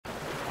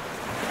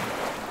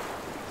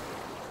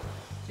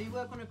So you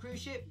work on a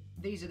cruise ship?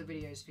 These are the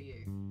videos for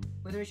you.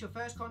 Whether it's your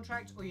first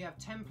contract or you have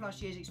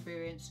 10+ years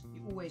experience,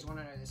 you always want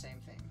to know the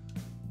same thing.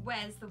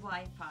 Where's the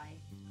Wi-Fi?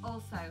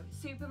 Also,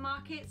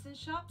 supermarkets and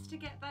shops to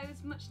get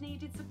those much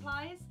needed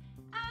supplies.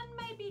 And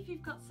maybe if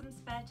you've got some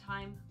spare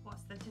time,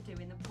 what's there to do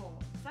in the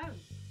port? So,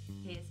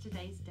 here's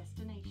today's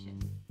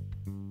destination.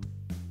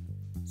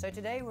 So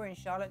today we're in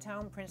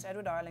Charlottetown, Prince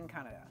Edward Island,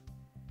 Canada.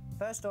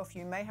 First off,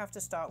 you may have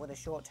to start with a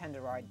short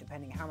tender ride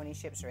depending how many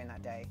ships are in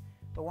that day,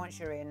 but once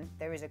you're in,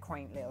 there is a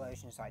quaint little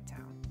oceanside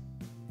town.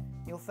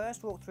 You'll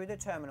first walk through the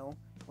terminal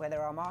where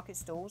there are market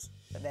stalls,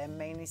 but they're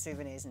mainly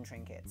souvenirs and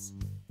trinkets.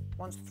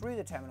 Once through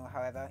the terminal,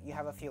 however, you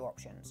have a few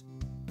options.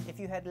 If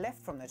you head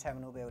left from the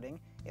terminal building,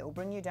 it will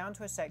bring you down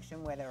to a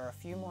section where there are a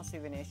few more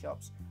souvenir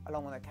shops,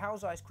 along with a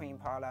cow's ice cream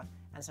parlour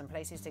and some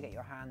places to get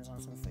your hands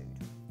on some food.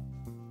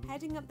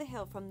 Heading up the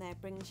hill from there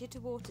brings you to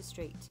Water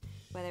Street,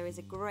 where there is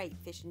a great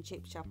fish and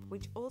chip shop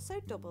which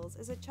also doubles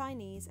as a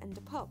Chinese and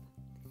a pub.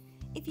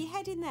 If you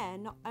head in there,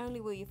 not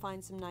only will you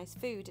find some nice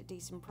food at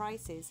decent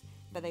prices,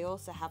 but they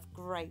also have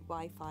great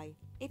Wi-Fi.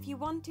 If you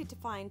wanted to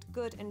find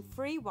good and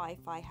free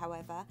Wi-Fi,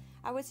 however,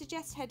 I would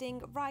suggest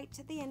heading right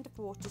to the end of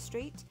Water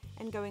Street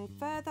and going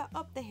further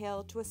up the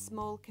hill to a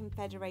small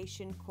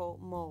Confederation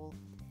Court Mall.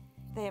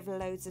 They have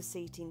loads of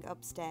seating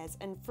upstairs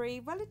and free,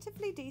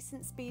 relatively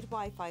decent speed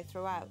Wi-Fi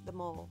throughout the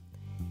mall.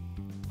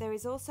 There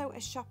is also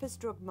a Shoppers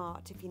Drug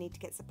Mart if you need to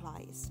get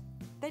supplies.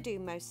 They do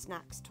most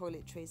snacks,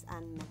 toiletries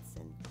and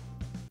medicine.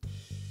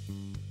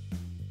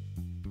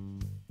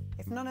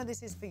 If none of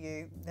this is for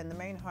you, then the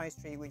main high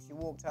street which you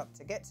walked up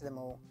to get to the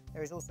mall,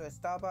 there is also a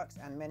Starbucks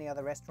and many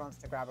other restaurants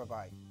to grab a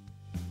bite.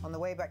 On the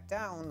way back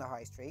down the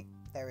high street,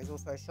 there is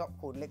also a shop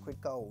called Liquid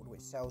Gold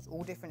which sells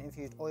all different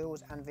infused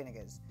oils and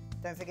vinegars.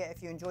 Don't forget,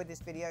 if you enjoyed this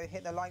video,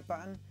 hit the like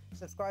button,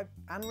 subscribe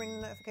and ring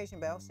the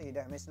notification bell so you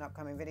don't miss an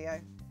upcoming video.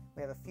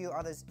 We have a few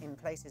others in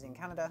places in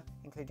Canada,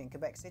 including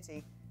Quebec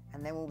City,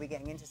 and then we'll be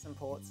getting into some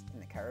ports in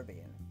the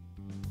Caribbean.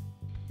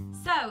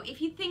 So,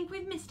 if you think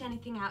we've missed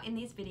anything out in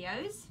these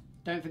videos,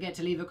 don't forget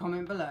to leave a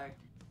comment below.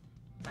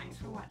 Thanks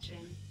for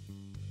watching.